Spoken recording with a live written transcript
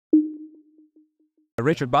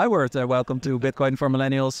Richard Byworth, welcome to Bitcoin for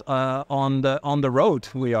Millennials. On the road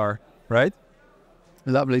we are, right?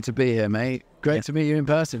 Lovely to be here, mate. Great to meet you in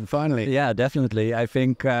person, finally. Yeah, definitely. I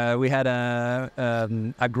think we had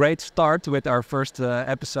a great start with our first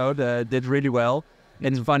episode. Did really well.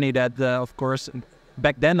 It's funny that, of course,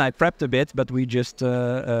 back then I prepped a bit, but we just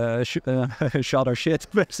shot our shit,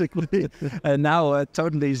 basically. And now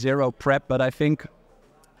totally zero prep, but I think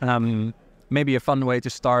maybe a fun way to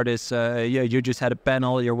start is, you just had a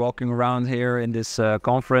panel, you're walking around here in this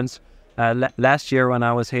conference. Last year when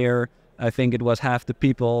I was here, I think it was half the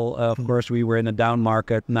people. Of course, we were in a down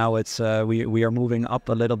market. Now it's we are moving up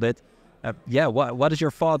a little bit. What is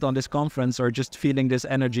your thought on this conference, or just feeling this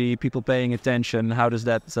energy, people paying attention? How does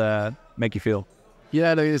that make you feel?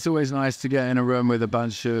 Yeah, look, it's always nice to get in a room with a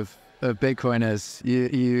bunch of Bitcoiners.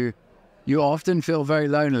 You often feel very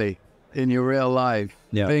lonely in your real life,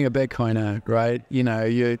 being a Bitcoiner, right? You know,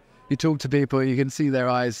 you talk to people, you can see their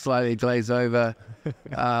eyes slightly glaze over.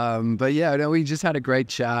 But yeah, no, we just had a great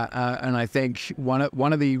chat, and I think one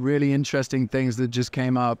of the really interesting things that just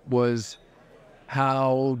came up was,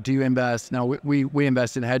 how do you invest? Now we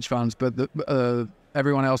invest in hedge funds, but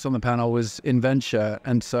everyone else on the panel was in venture,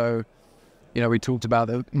 and so we talked about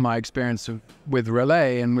my experience with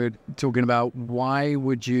Relay, and we're talking about why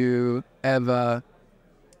would you ever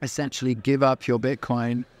essentially give up your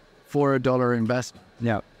Bitcoin for $1 investment?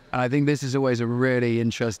 Yeah. And I think this is always a really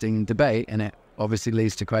interesting debate, and it obviously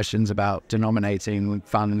leads to questions about denominating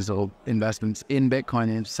funds or investments in Bitcoin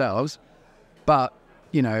themselves. But,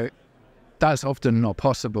 that's often not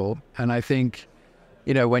possible. And I think,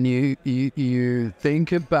 when you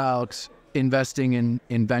think about investing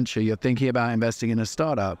in venture, you're thinking about investing in a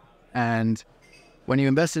startup. And when you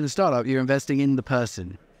invest in a startup, you're investing in the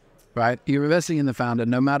person, right? You're investing in the founder.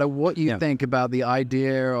 No matter what you think about the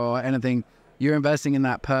idea or anything, you're investing in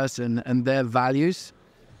that person and their values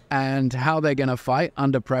and how they're going to fight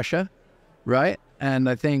under pressure, right? And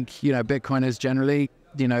I think, Bitcoiners generally,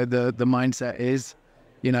 the mindset is,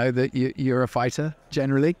 that you're a fighter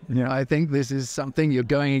generally. Yeah. I think this is something you're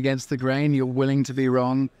going against the grain. You're willing to be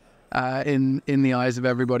wrong in the eyes of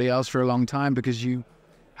everybody else for a long time because you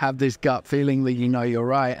have this gut feeling that you're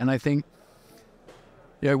right. And I think,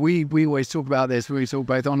 we always talk about this when we talk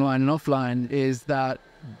both online and offline, is that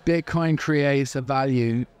Bitcoin creates a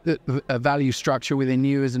value structure within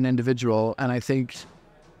you as an individual. And I think,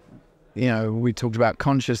 we talked about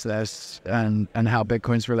consciousness and how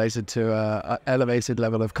Bitcoin's related to a elevated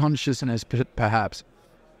level of consciousness, perhaps,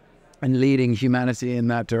 and leading humanity in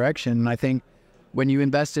that direction. And I think when you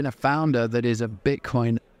invest in a founder that is a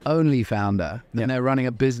Bitcoin-only founder, and they're running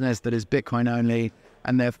a business that is Bitcoin-only,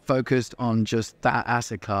 and they're focused on just that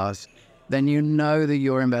asset class, then that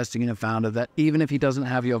you're investing in a founder that even if he doesn't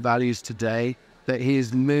have your values today, that he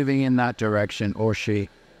is moving in that direction, or she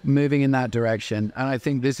moving in that direction. And I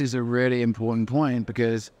think this is a really important point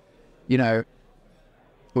because, I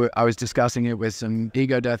was discussing it with some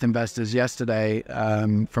ego death investors yesterday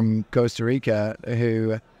from Costa Rica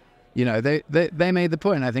who, they made the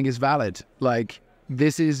point, I think is valid. Like,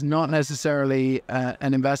 this is not necessarily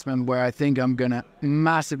an investment where I think I'm going to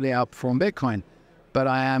massively outperform Bitcoin, but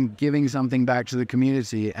I am giving something back to the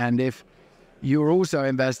community. And if you're also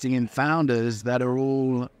investing in founders that are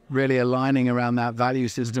all really aligning around that value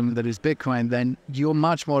system that is Bitcoin, then you're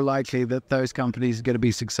much more likely that those companies are going to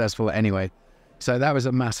be successful anyway. So that was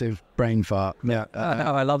a massive brain fart. Yeah,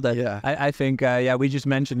 I love that. Yeah. I think, we just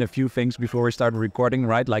mentioned a few things before we started recording,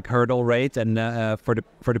 right? Like hurdle rate. And for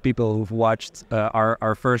the people who've watched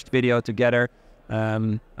our first video together,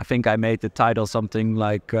 I think I made the title something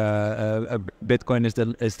like Bitcoin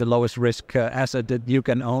is the lowest risk asset that you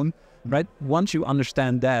can own, right? Once you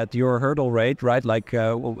understand that, your hurdle rate, right, like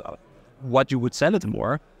what you would sell it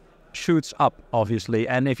for, shoots up, obviously.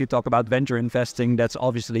 And if you talk about venture investing, that's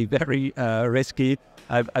obviously very risky.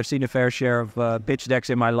 I've seen a fair share of pitch decks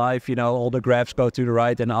in my life. All the graphs go to the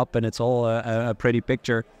right and up, and it's all a pretty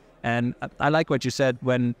picture. And I like what you said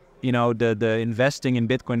when the investing in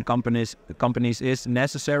Bitcoin companies is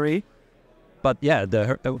necessary, but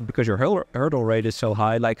because your hurdle rate is so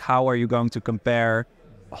high, like how are you going to compare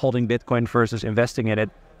holding Bitcoin versus investing in it?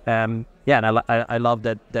 And I love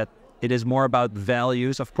that it is more about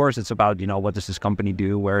values. Of course, it's about what does this company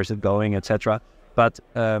do, where is it going, etc. But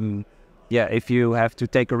if you have to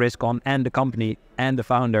take a risk on and the company and the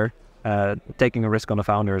founder, taking a risk on the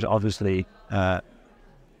founder is obviously.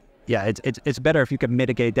 It's better if you can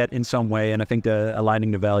mitigate that in some way, and I think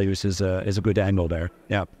aligning the values is a good angle there.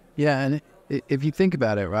 Yeah. Yeah, and if you think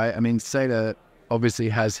about it, right? I mean, Saylor obviously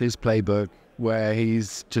has his playbook where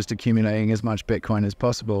he's just accumulating as much Bitcoin as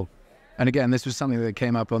possible. And again, this was something that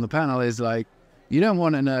came up on the panel, is like, You don't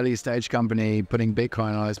want an early stage company putting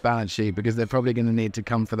Bitcoin on its balance sheet because they're probably going to need to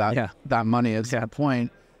come for that money at that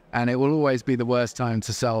point. And it will always be the worst time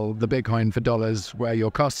to sell the Bitcoin for dollars where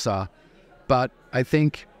your costs are. But I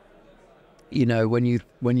think, you know, when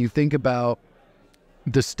you think about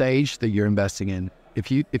the stage that you're investing in,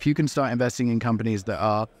 if you can start investing in companies that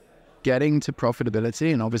are getting to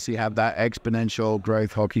profitability and obviously have that exponential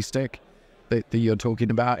growth hockey stick that you're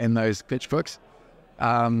talking about in those pitch books,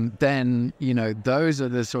 then, you know, those are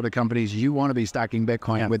the sort of companies you want to be stacking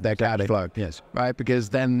Bitcoin with their cash flow. Yes. Right? Because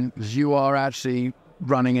then you are actually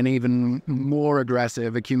running an even more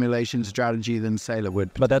aggressive accumulation strategy than Saylor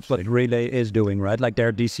would. But that's what Relay is doing, right? Like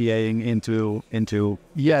they're DCAing into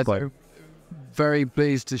yeah. So very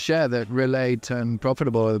pleased to share that Relay turned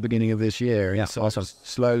profitable at the beginning of this year. Yeah, so awesome.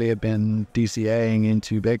 Slowly have been DCAing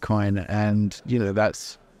into Bitcoin, and you know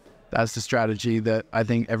that's the strategy that I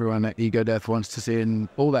think everyone at Ego Death wants to see in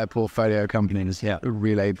all their portfolio companies. Yeah,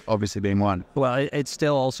 Relay obviously being one. Well, it's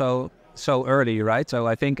still also so early, right? So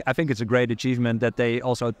I think it's a great achievement that they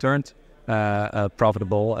also turned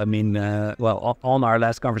profitable. I mean, well, on our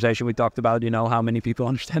last conversation, we talked about, you know, how many people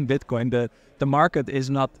understand Bitcoin. The market is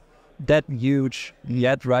not that huge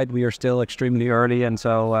yet, right? We are still extremely early, and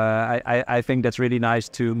so I think that's really nice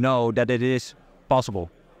to know that it is possible,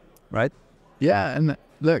 right? Yeah, and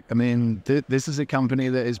look, I mean, this is a company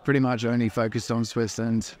that is pretty much only focused on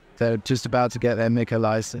Switzerland. They're just about to get their MiCA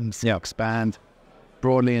license, expand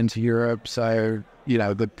broadly into Europe. So, you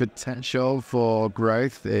know, the potential for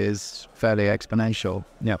growth is fairly exponential.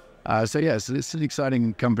 Yeah. So, yes, it's an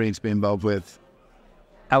exciting company to be involved with.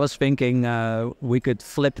 I was thinking we could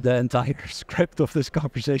flip the entire script of this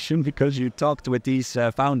conversation because you talked with these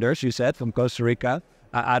founders, you said, from Costa Rica.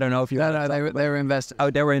 I don't know if you... No, they were investors. Oh,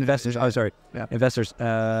 they were investors. Oh, sorry. Yeah. Investors.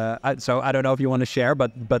 So I don't know if you want to share,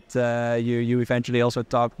 but you eventually also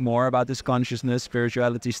talked more about this consciousness,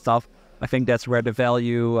 spirituality stuff. I think that's where the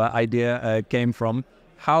value idea came from.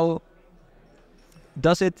 How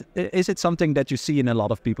is it something that you see in a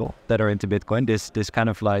lot of people that are into Bitcoin? This kind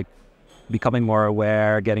of like becoming more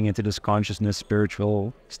aware, getting into this consciousness,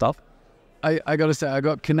 spiritual stuff? I got to say, I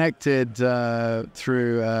got connected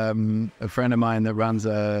through a friend of mine that runs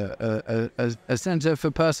a center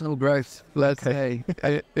for personal growth, let's say,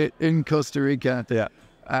 in Costa Rica,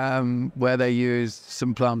 where they use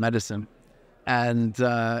some plant medicine. And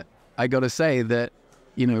I got to say that,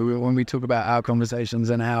 you know, when we talk about our conversations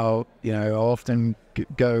and how, you know, I often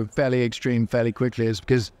go fairly extreme fairly quickly, is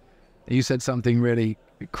because you said something really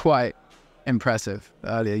quite impressive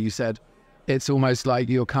earlier. You said it's almost like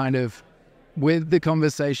you're kind of, with the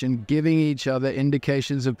conversation, giving each other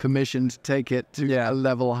indications of permission to take it to a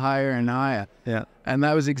level higher and higher. Yeah. And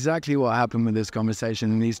that was exactly what happened with this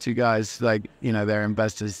conversation. And these two guys, like, you know, they're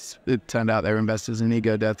investors. It turned out they're investors in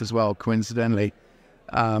Ego Death as well, coincidentally.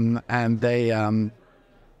 And they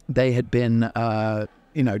had been,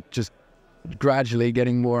 you know, just gradually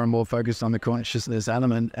getting more and more focused on the consciousness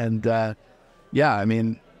element. And yeah, I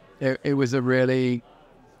mean, it was a really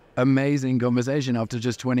amazing conversation after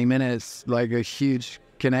just 20 minutes, like a huge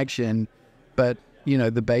connection. But, you know,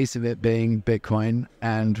 the base of it being Bitcoin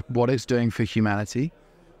and what it's doing for humanity,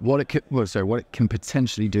 what it can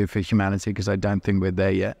potentially do for humanity, because I don't think we're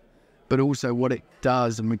there yet, but also what it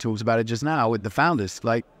does. And we talked about it just now with the founders.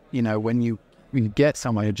 Like, you know, when you get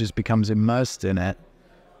someone who just becomes immersed in it,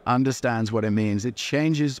 understands what it means, it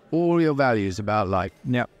changes all your values about life.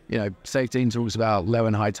 Yeah. You know, Safety talks about low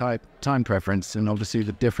and high time preference, and obviously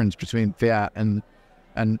the difference between fiat and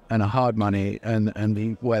a hard money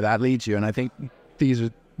and where that leads you. And I think these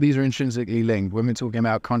are intrinsically linked. When we're talking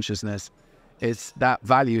about consciousness, it's that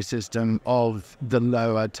value system of the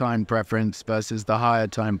lower time preference versus the higher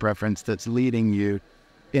time preference that's leading you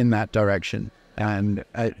in that direction. And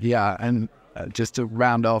just to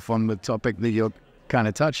round off on the topic that you're kind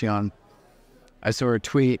of touching on, I saw a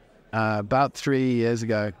tweet about 3 years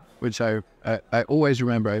ago, which I always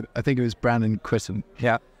remember. I think it was Brandon Quisson.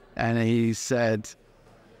 Yeah. And he said,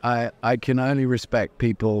 I can only respect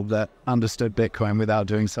people that understood Bitcoin without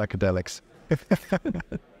doing psychedelics.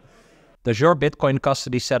 Does your Bitcoin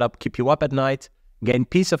custody setup keep you up at night? Gain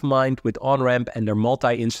peace of mind with OnRamp and their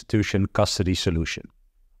multi-institution custody solution.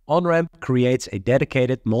 OnRamp creates a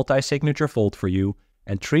dedicated multi-signature vault for you,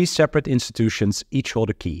 and 3 separate institutions each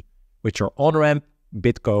hold a key, which are OnRamp,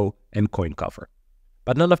 BitGo, and CoinCover.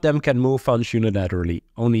 But none of them can move funds unilaterally,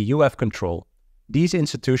 only you have control. These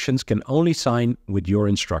institutions can only sign with your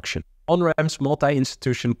instruction. OnRamp's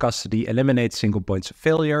multi-institution custody eliminates single points of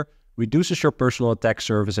failure, reduces your personal attack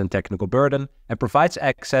surface and technical burden, and provides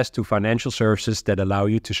access to financial services that allow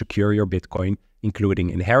you to secure your Bitcoin, including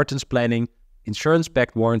inheritance planning,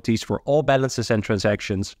 insurance-backed warranties for all balances and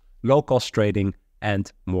transactions, low-cost trading,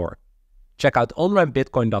 and more. Check out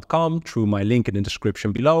onrampbitcoin.com through my link in the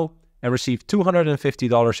description below and receive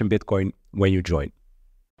 $250 in Bitcoin when you join.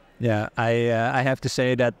 Yeah, I have to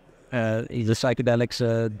say that the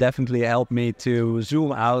psychedelics definitely helped me to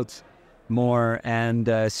zoom out more and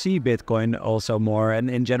see Bitcoin also more. And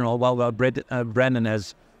in general, Brandon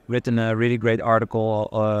has written a really great article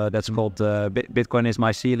that's called Bitcoin is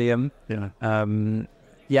Mycelium.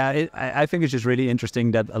 Yeah. I think it's just really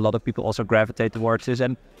interesting that a lot of people also gravitate towards this.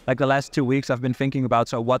 And like the last 2 weeks, I've been thinking about,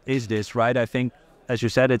 so what is this, right? I think, as you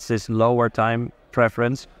said, it's this lower time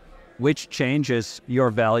preference, which changes your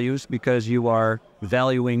values because you are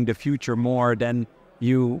valuing the future more than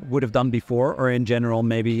you would have done before, or in general,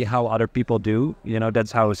 maybe how other people do. You know,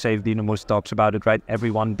 that's how Safe Dynamus talks about it, right?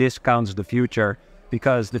 Everyone discounts the future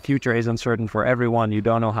because the future is uncertain for everyone. You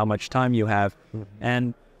don't know how much time you have.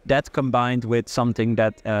 And that combined with something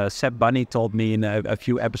that Seb Bunny told me in a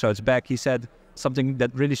few episodes back, he said something that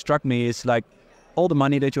really struck me is like, all the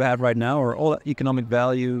money that you have right now, or all economic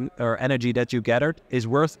value or energy that you gathered, is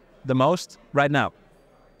worth the most right now.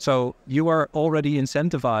 So you are already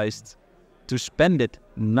incentivized to spend it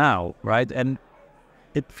now, right? And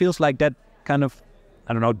it feels like that kind of,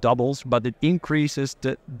 I don't know, doubles, but it increases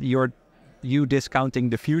you discounting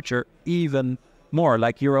the future even more.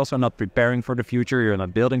 Like you're also not preparing for the future, you're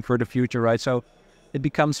not building for the future, right? So it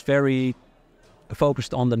becomes very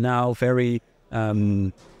focused on the now, very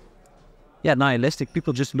nihilistic.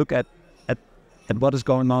 People just look at what is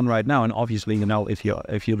going on right now, and obviously, you know, if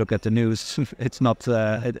you look at the news, it's not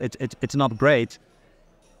it's not great.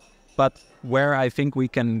 But where I think we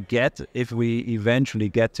can get, if we eventually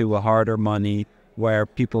get to a harder money, where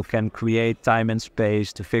people can create time and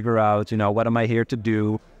space to figure out, you know, what am I here to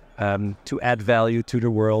do, to add value to the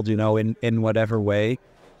world, you know, in whatever way,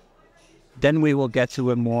 then we will get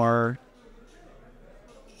to a more,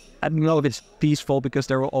 I don't know if it's peaceful, because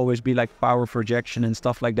there will always be like power projection and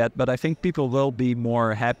stuff like that, but I think people will be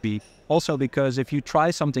more happy. Also because if you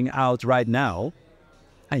try something out right now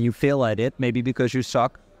and you fail at it, maybe because you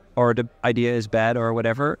suck or the idea is bad or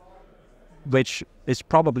whatever, which is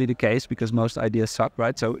probably the case because most ideas suck,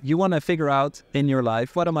 right? So you want to figure out in your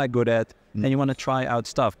life, what am I good at? And you want to try out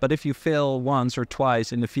stuff. But if you fail once or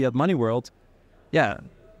twice in the fiat money world, yeah,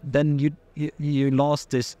 then you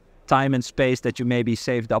lost this time and space that you maybe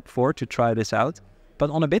saved up for to try this out. But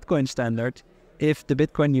on a Bitcoin standard, if the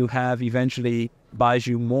Bitcoin you have eventually buys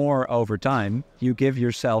you more over time, you give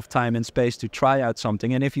yourself time and space to try out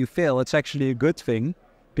something. And if you fail, it's actually a good thing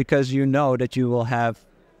because you know that you will have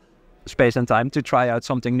space and time to try out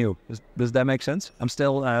something new. Does that make sense? I'm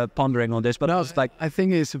still pondering on this, but no, it's like, I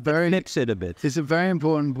think it's it flips it a bit. It's a very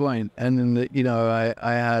important point. And you know,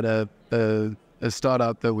 I had a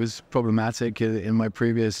startup that was problematic in my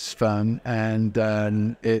previous firm, and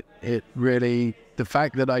it really, the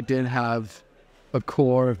fact that I did have a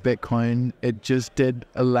core of Bitcoin, it just did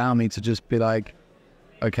allow me to just be like,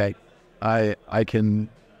 okay, I can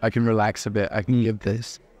relax a bit. I can give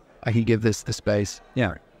this the space.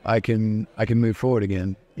 Yeah, I can move forward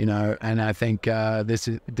again. You know, and I think this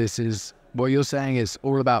is what you're saying is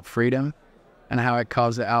all about freedom and how it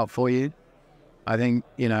carves it out for you. I think,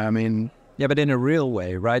 you know, I mean. Yeah, but in a real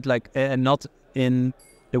way, right? Like, and not in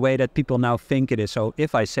the way that people now think it is. So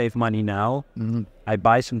if I save money now, I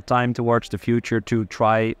buy some time towards the future to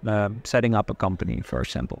try setting up a company, for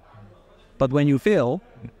example. But when you fail,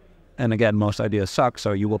 and again, most ideas suck,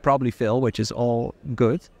 so you will probably fail, which is all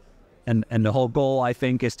good. And the whole goal, I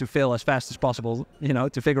think, is to fail as fast as possible, you know,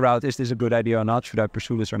 to figure out, is this a good idea or not? Should I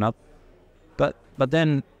pursue this or not? But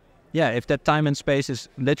then, yeah, if that time and space is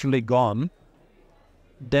literally gone,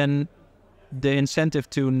 then the incentive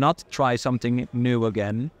to not try something new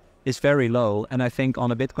again is very low. And I think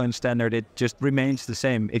on a Bitcoin standard, it just remains the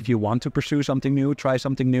same. If you want to pursue something new, try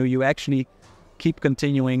something new, you actually keep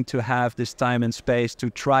continuing to have this time and space to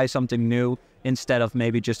try something new instead of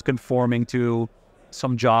maybe just conforming to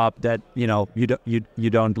some job that, you know, you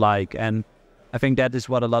don't like. And I think that is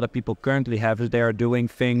what a lot of people currently have, is they are doing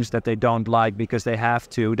things that they don't like because they have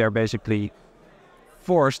to. They're basically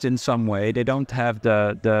forced in some way. They don't have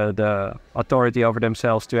the authority over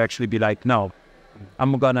themselves to actually be like, no,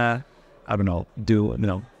 I'm gonna, I don't know, do, you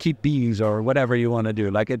know, keep bees or whatever you want to do.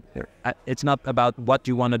 Like it's not about what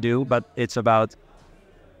you want to do, but it's about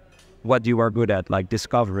what you are good at, like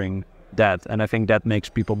discovering that. And I think that makes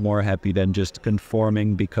people more happy than just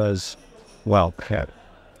conforming because, well, yeah.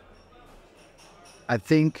 I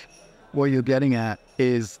think what you're getting at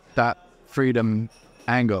is that freedom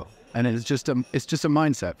angle. And it's just a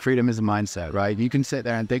mindset. Freedom is a mindset, right? You can sit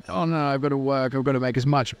there and think, oh no, I've got to work, I've got to make as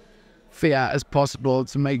much fiat as possible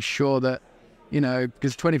to make sure that,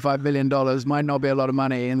 because $25 million might not be a lot of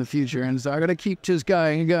money in the future. And so I got to keep just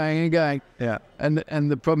going and going and going. Yeah.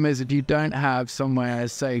 And the problem is, if you don't have somewhere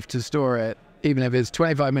safe to store it, even if it's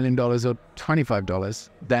 $25 million or $25,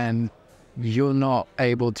 then you're not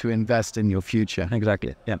able to invest in your future.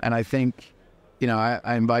 Exactly. Yeah. And I think,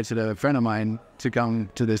 I invited a friend of mine to come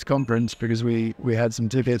to this conference because we had some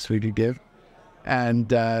tickets we could give. And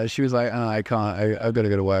she was like, oh, I can't, I've got to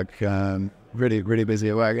go to work. Really, really busy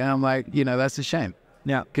at work. And I'm like, that's a shame.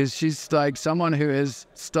 Yeah. Because she's like someone who has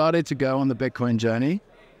started to go on the Bitcoin journey,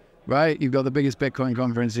 right? You've got the biggest Bitcoin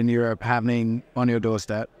conference in Europe happening on your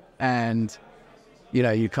doorstep. And,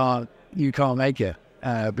 you can't make it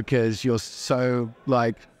because you're so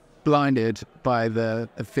blinded by the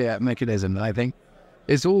fiat mechanism. And I think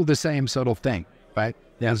it's all the same sort of thing, right?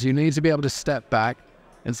 Yeah. Because you need to be able to step back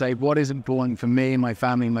and say, what is important for me, my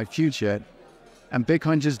family, my future? And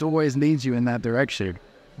Bitcoin just always leads you in that direction.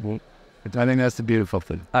 I think that's the beautiful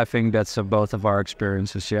thing. I think that's both of our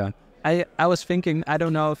experiences, yeah. I was thinking, I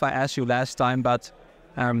don't know if I asked you last time, but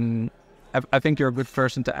I think you're a good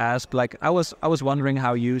person to ask. I was wondering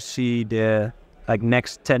how you see the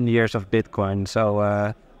next 10 years of Bitcoin.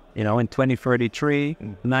 So, in 2033,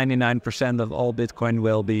 99% of all Bitcoin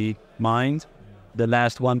will be mined. The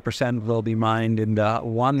last 1% will be mined in the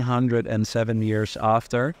 107 years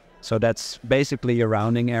after. So that's basically a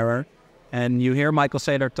rounding error. And you hear Michael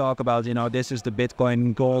Saylor talk about, this is the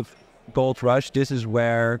Bitcoin gold rush. This is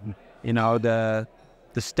where, the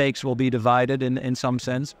stakes will be divided in some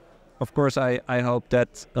sense. Of course, I hope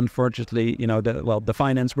that, unfortunately, the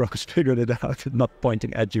finance bros figured it out. Not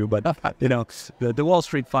pointing at you, but, the Wall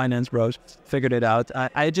Street finance bros figured it out.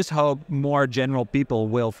 I just hope more general people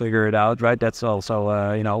will figure it out, right? That's also,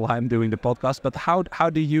 why I'm doing the podcast. But how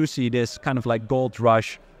do you see this kind of gold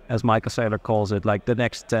rush, as Michael Saylor calls it, the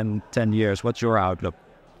next 10 years? What's your outlook?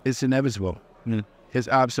 It's inevitable. It's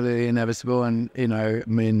absolutely inevitable. And,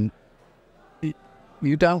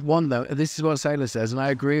 you don't want them. This is what Saylor says, and I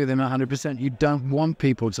agree with him 100%. You don't want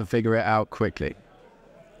people to figure it out quickly.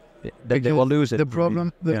 They will lose it. The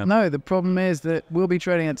problem, the problem is that we'll be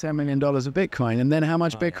trading at $10 million of Bitcoin, and then how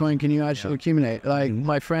much Bitcoin can you actually accumulate?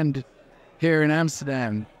 My friend here in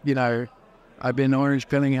Amsterdam, I've been orange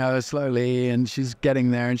pilling her slowly, and she's getting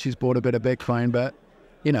there, and she's bought a bit of Bitcoin, but,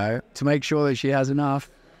 to make sure that she has enough,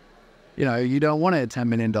 you don't want it at $10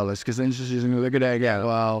 million because then she's going to look at it and go,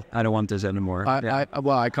 well, I don't want this anymore.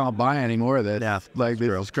 I can't buy any more of this. Yeah, this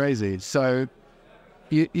is crazy. So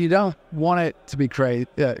you don't want it to be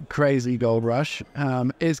crazy gold rush.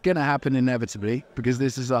 It's going to happen inevitably because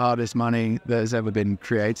this is the hardest money that has ever been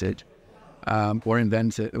created or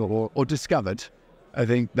invented or discovered. I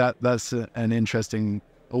think that's an interesting...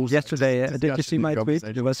 Yesterday, did you see my tweet?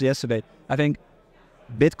 It was yesterday. I think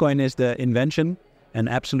Bitcoin is the invention, and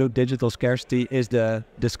absolute digital scarcity is the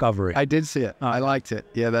discovery. I did see it. I liked it.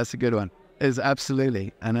 Yeah, that's a good one. It's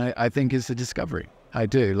absolutely. And I think it's a discovery. I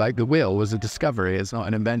do. The wheel was a discovery. It's not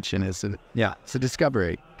an invention. It's a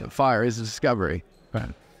discovery. Fire is a discovery.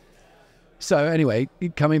 Right. So anyway,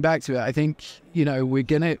 coming back to it, I think,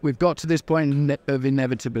 we've got to this point of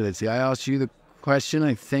inevitability. I asked you the question,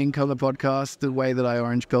 I think, on the podcast. The way that I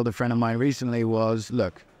orange pilled a friend of mine recently was,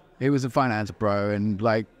 look, he was a finance bro, and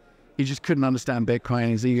he just couldn't understand Bitcoin.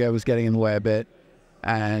 His ego was getting in the way a bit.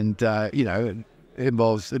 And, it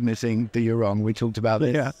involves admitting that you're wrong. We talked about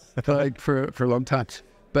this for a long time.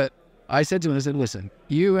 But I said to him, listen,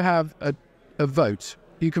 you have a vote.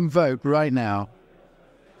 You can vote right now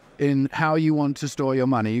in how you want to store your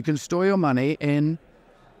money. You can store your money in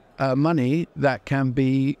money that can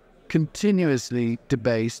be continuously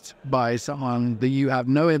debased by someone that you have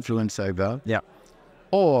no influence over. Yeah.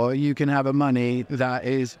 Or you can have a money that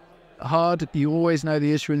is hard. You always know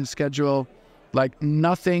the issuance schedule.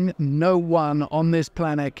 Nothing, no one on this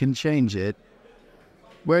planet can change it.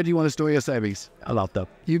 Where do you want to store your savings? A laptop.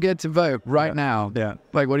 You get to vote right now. Yeah.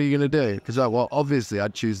 What are you going to do? Because, obviously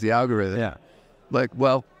I'd choose the algorithm. Yeah.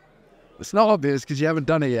 It's not obvious because you haven't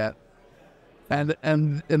done it yet.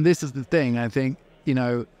 And this is the thing. I think,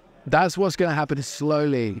 that's what's going to happen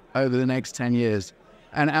slowly over the next 10 years.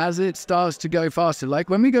 And as it starts to go faster,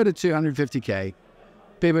 when we go to 250K,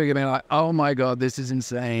 people are going to be like, oh my God, this is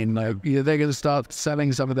insane. They're going to start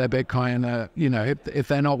selling some of their Bitcoin, if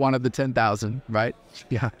they're not one of the 10,000, right?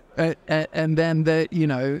 Yeah. And then,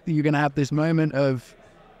 you're going to have this moment of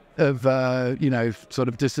sort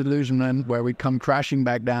of disillusionment where we come crashing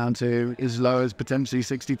back down to as low as potentially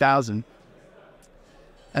 60,000.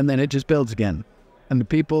 And then it just builds again. And the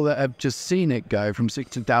people that have just seen it go from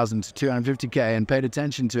 60,000 to 250K and paid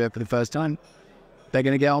attention to it for the first time, they're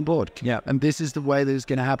going to get on board. Yeah. And this is the way that it's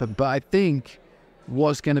going to happen. But I think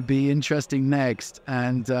what's going to be interesting next,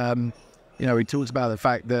 and we talked about the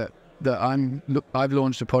fact that I've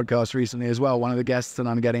launched a podcast recently as well. One of the guests that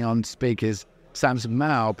I'm getting on to speak is Samson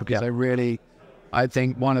Mao, because I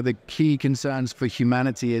think one of the key concerns for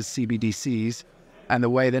humanity is CBDCs and the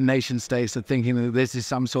way that nation states are thinking that this is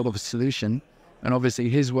some sort of a solution. And obviously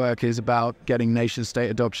his work is about getting nation state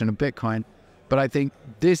adoption of Bitcoin. But I think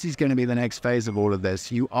this is going to be the next phase of all of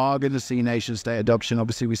this. You are going to see nation state adoption.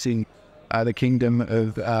 Obviously we've seen the kingdom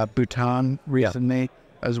of Bhutan recently,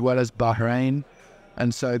 as well as Bahrain.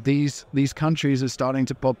 And so these countries are starting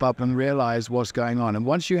to pop up and realize what's going on. And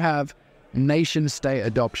once you have nation state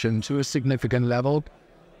adoption to a significant level,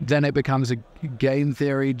 then it becomes a game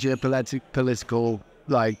theory, geopolitical,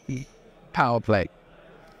 like, power play.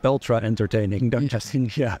 Ultra entertaining, don't you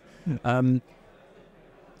think? Yeah.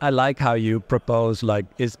 I like how you propose, like,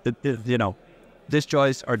 is this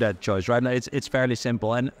choice or that choice, right? Now, it's fairly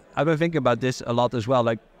simple. And I've been thinking about this a lot as well.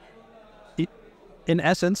 Like, in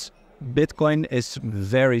essence, Bitcoin is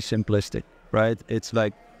very simplistic, right? It's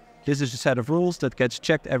like, this is a set of rules that gets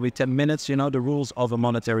checked every 10 minutes, the rules of a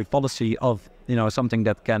monetary policy of, something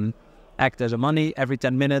that can act as a money every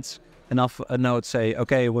 10 minutes. Enough a note say,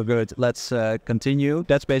 okay, we're good, let's continue.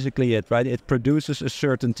 That's basically it, right? It produces a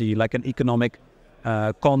certainty, like an economic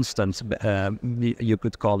constant, you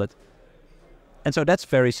could call it. And so that's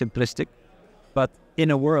very simplistic. But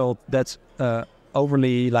in a world that's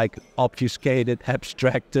overly, like, obfuscated,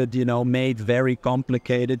 abstracted, made very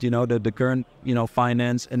complicated, the current,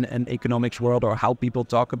 finance and economics world, or how people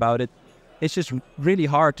talk about it, it's just really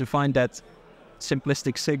hard to find that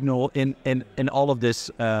simplistic signal in all of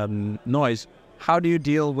this noise. How do you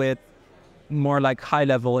deal with more like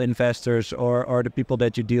high-level investors or the people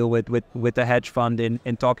that you deal with the hedge fund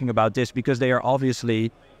in talking about this, because they are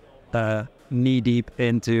obviously knee-deep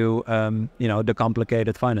into the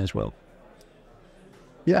complicated finance world?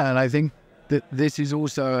 Yeah, and I think that this is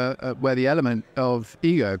also where the element of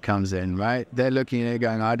ego comes in, right? They're looking at it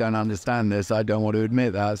going, I don't understand this, I don't want to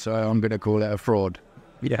admit that, so I'm going to call it a fraud,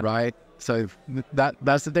 right? So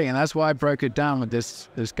that's the thing, and that's why I broke it down with this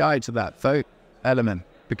guide to that vote element,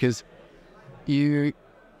 because you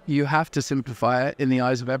have to simplify it in the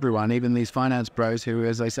eyes of everyone, even these finance bros who,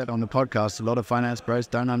 as I said on the podcast, a lot of finance bros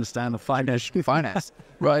don't understand the finance,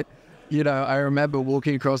 right? I remember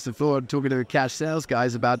walking across the floor and talking to the cash sales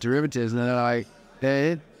guys about derivatives, and they're like,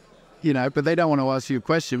 but they don't want to ask you a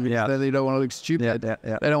question because they don't want to look stupid.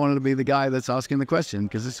 They don't want to be the guy that's asking the question,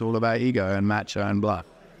 because it's all about ego and macho and blah.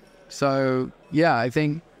 So, I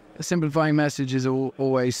think a simplifying message is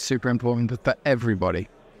always super important for everybody.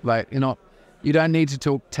 Like, you don't need to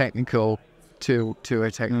talk technical to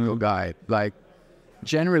a technical guy. Like,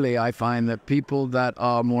 generally, I find that people that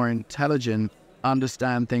are more intelligent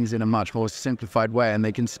understand things in a much more simplified way, and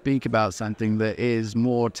they can speak about something that is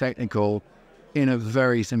more technical in a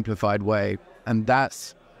very simplified way. And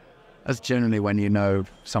that's generally when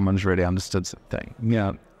someone's really understood something.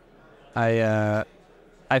 Yeah.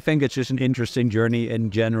 I think it's just an interesting journey in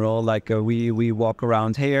general. Like, we walk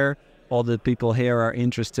around here, all the people here are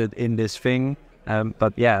interested in this thing.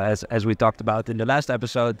 But as we talked about in the last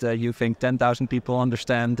episode, you think 10,000 people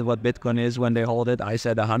understand what Bitcoin is when they hold it. I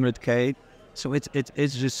said 100K. So it's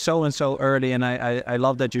just so early, and I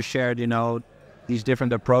love that you shared, these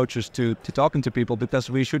different approaches to talking to people, because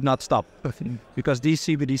we should not stop. Because these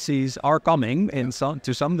CBDCs are coming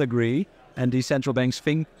to some degree, and these central banks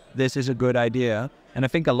think this is a good idea. And I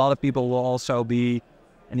think a lot of people will also be,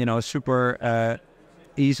 super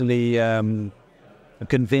easily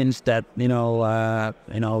convinced that,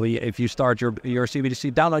 if you start your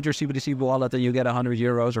CBDC, download your CBDC wallet, and you get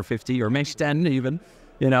 €100 or 50 or maybe 10 even.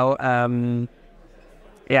 That's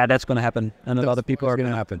going to happen, and a lot of people are going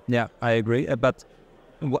to happen. Yeah, I agree. But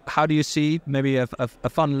how do you see? Maybe a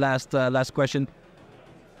fun last question.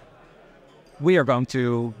 We are going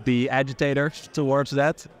to be agitators towards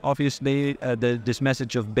that. Obviously, this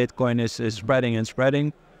message of Bitcoin is spreading and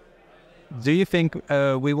spreading. Do you think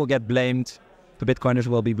we will get blamed? The Bitcoiners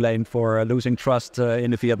will be blamed for losing trust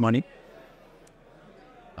in the fiat money?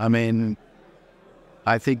 I mean,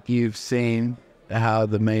 I think you've seen how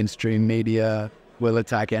the mainstream media will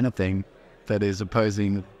attack anything that is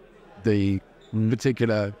opposing the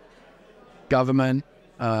particular government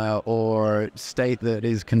or state that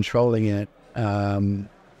is controlling it,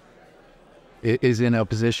 is in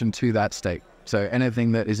opposition to that state. So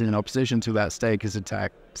anything that is in opposition to that state is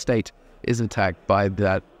attacked by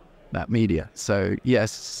that media. So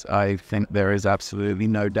yes, I think there is absolutely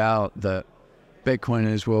no doubt that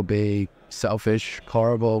Bitcoiners will be selfish,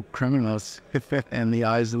 horrible criminals in the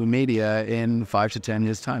eyes of the media in 5 to 10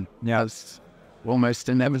 years' time. Yeah. That's almost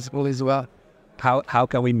inevitable as well. How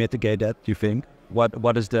can we mitigate that, do you think?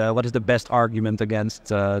 What is the best argument against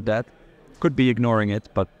that? Could be ignoring it,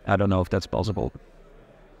 but I don't know if that's possible.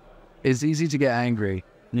 It's easy to get angry.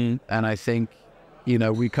 And I think, you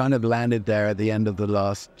know, we kind of landed there at the end of the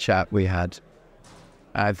last chat we had.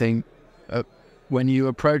 I think when you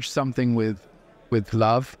approach something with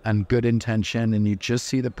love and good intention, and you just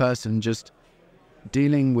see the person just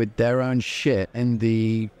dealing with their own shit in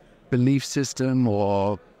the belief system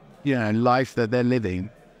or, you know, life that they're living,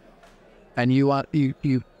 and you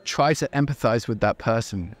try to empathize with that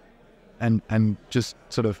person and just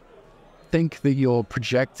sort of think that you're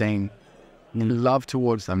projecting love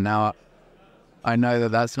towards them. Now, I know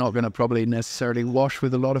that that's not going to probably necessarily wash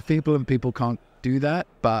with a lot of people, and people can't do that,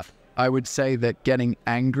 but I would say that getting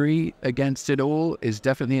angry against it all is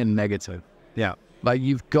definitely a negative. Yeah. Like,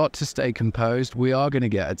 you've got to stay composed. We are going to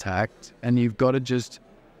get attacked, and you've got to just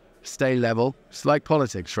stay level. It's like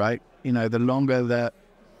politics, right? You know, the longer that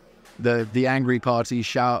the angry party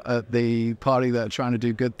shout at the party that are trying to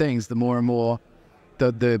do good things, the more and more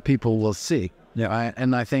the people will see. Yeah. Right?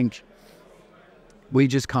 And I think we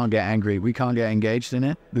just can't get angry. We can't get engaged in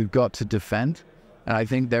it. We've got to defend. And I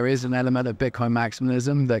think there is an element of Bitcoin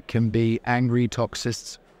maximalism that can be angry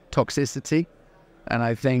toxicity. And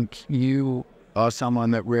I think you are someone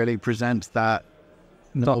that really presents that.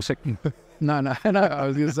 Toxic. No, I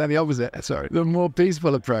was going to say the opposite. Sorry. The more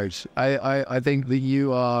peaceful approach. I think that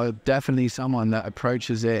you are definitely someone that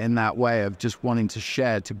approaches it in that way of just wanting to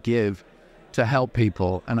share, to give, to help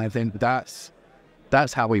people. And I think that's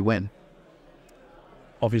how we win.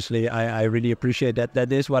 Obviously, I really appreciate that.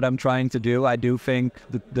 That is what I'm trying to do. I do think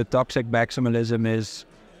the toxic maximalism is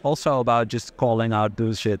also about just calling out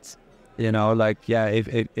those shit. You know, like, yeah,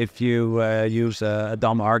 if you use a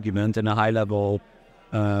dumb argument in a high level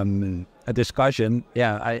a discussion,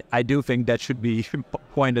 yeah, I do think that should be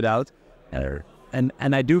pointed out. And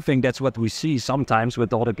I do think that's what we see sometimes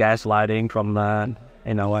with all the gaslighting from,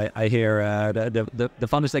 you know, I hear the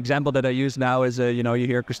funnest example that I use now is, you know, you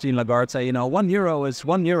hear Christine Lagarde say, you know, €1 is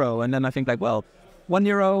 €1. And then I think like, well,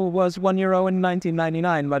 €1 was €1 in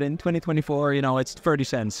 1999, but in 2024, you know, it's 30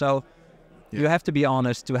 cents. So you have to be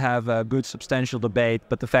honest to have a good substantial debate.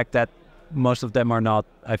 But the fact that most of them are not,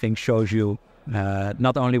 I think, shows you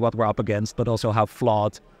not only what we're up against, but also how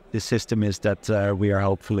flawed this system is that we are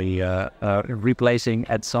hopefully replacing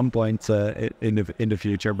at some point in the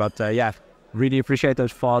future. But yeah, really appreciate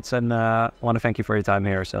those thoughts, and I want to thank you for your time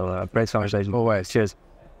here. So great conversation. Always. Cheers.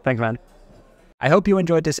 Thanks, man. I hope you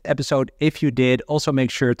enjoyed this episode. If you did, also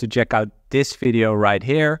make sure to check out this video right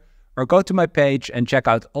here, or go to my page and check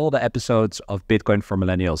out all the episodes of Bitcoin for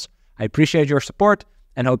Millennials. I appreciate your support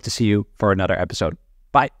and hope to see you for another episode.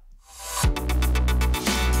 Bye.